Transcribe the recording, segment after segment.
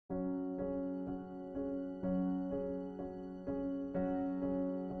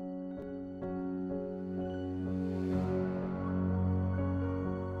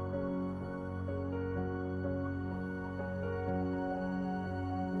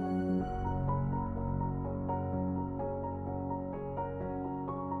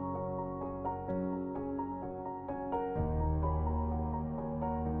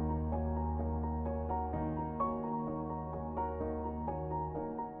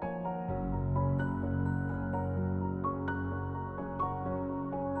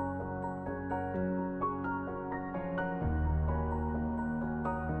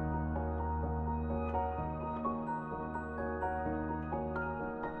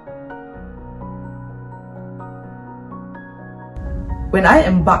When I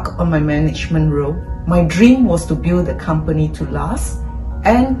embarked on my management role, my dream was to build a company to last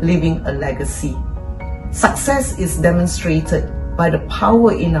and leaving a legacy. Success is demonstrated by the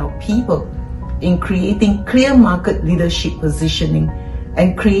power in our people in creating clear market leadership positioning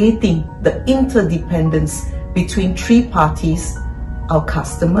and creating the interdependence between three parties: our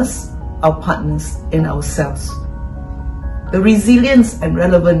customers, our partners, and ourselves. The resilience and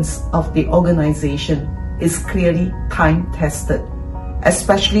relevance of the organization is clearly time-tested,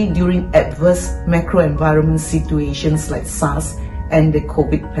 especially during adverse macro-environment situations like SARS and the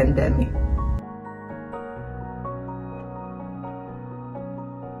COVID pandemic.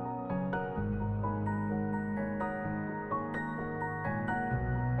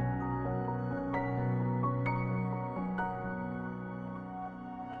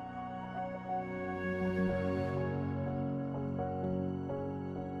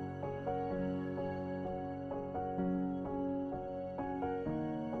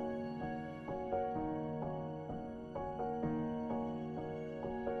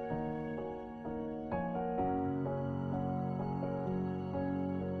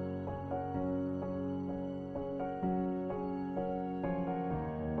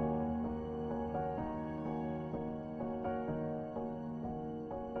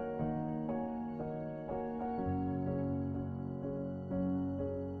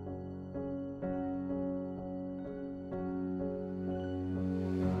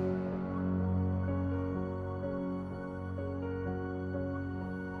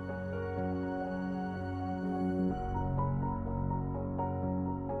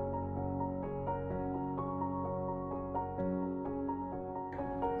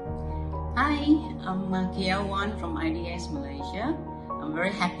 Hi, I'm Kiawan from IDS Malaysia. I'm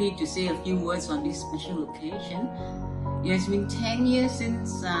very happy to say a few words on this special occasion. It has been 10 years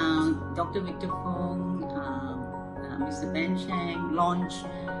since Dr. Victor Fong, Mr. Ben Chang launched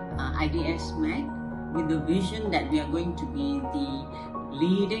idsMED with the vision that we are going to be the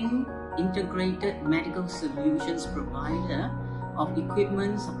leading integrated medical solutions provider of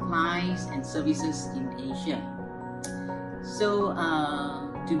equipment, supplies and services in Asia. So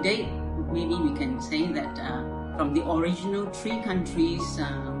to date, maybe we can say that from the original 3 countries,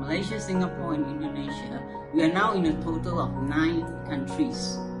 Malaysia, Singapore and Indonesia, we are now in a total of 9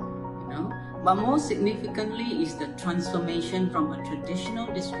 countries. But most significantly is the transformation from a traditional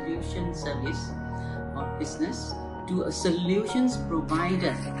distribution service or business to a solutions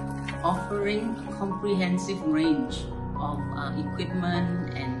provider offering a comprehensive range of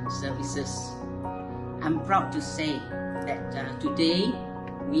equipment and services. I'm proud to say that today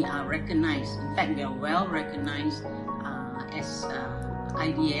we are recognized, in fact we are well recognized as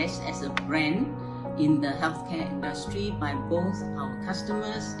IDS as a brand in the healthcare industry by both our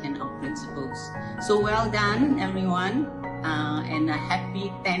customers and our principals. So well done everyone, and a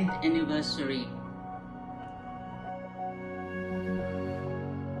happy 10th anniversary.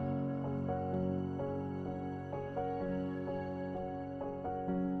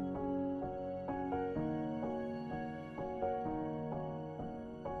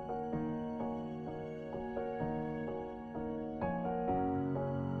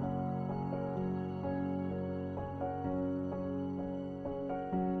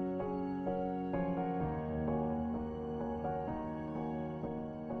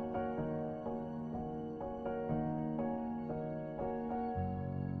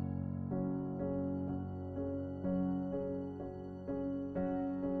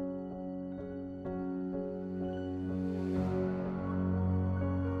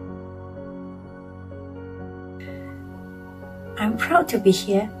 I'm proud to be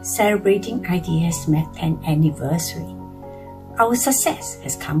here celebrating idsMED 10th anniversary. Our success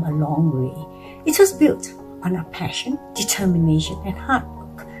has come a long way. It was built on our passion, determination and hard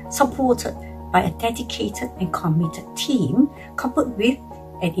work, supported by a dedicated and committed team coupled with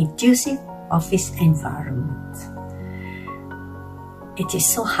an conducive office environment. It is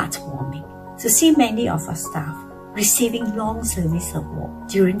so heartwarming to see many of our staff receiving long service award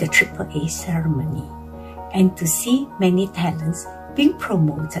during the AAA ceremony, and to see many talents being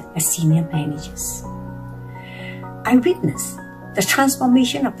promoted as senior managers. I witnessed the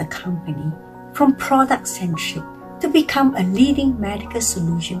transformation of the company from product-centric to become a leading medical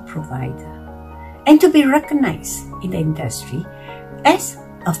solution provider, and to be recognized in the industry as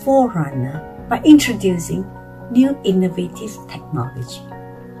a forerunner by introducing new innovative technology.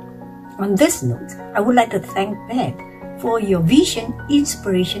 On this note, I would like to thank Ben for your vision,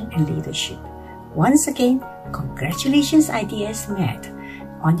 inspiration and leadership. Once again, congratulations idsMED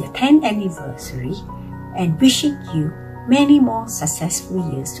on your 10th anniversary, and wishing you many more successful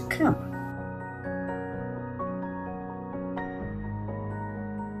years to come.